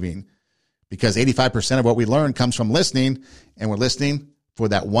receiving, because 85% of what we learn comes from listening, and we're listening for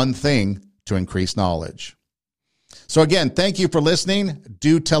that one thing to increase knowledge. So again, thank you for listening.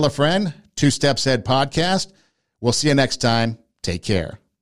 Do tell a friend. Two Steps Ahead Podcast. We'll see you next time. Take care.